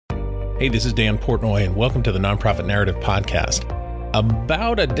Hey, this is Dan Portnoy, and welcome to the Nonprofit Narrative Podcast.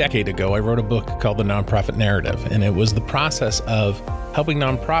 About a decade ago, I wrote a book called The Nonprofit Narrative, and it was the process of helping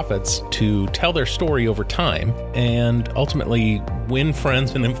nonprofits to tell their story over time and ultimately win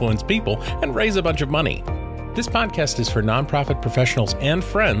friends and influence people and raise a bunch of money. This podcast is for nonprofit professionals and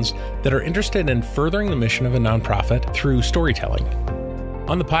friends that are interested in furthering the mission of a nonprofit through storytelling.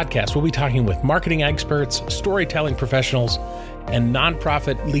 On the podcast, we'll be talking with marketing experts, storytelling professionals, and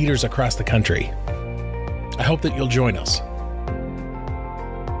nonprofit leaders across the country. I hope that you'll join us.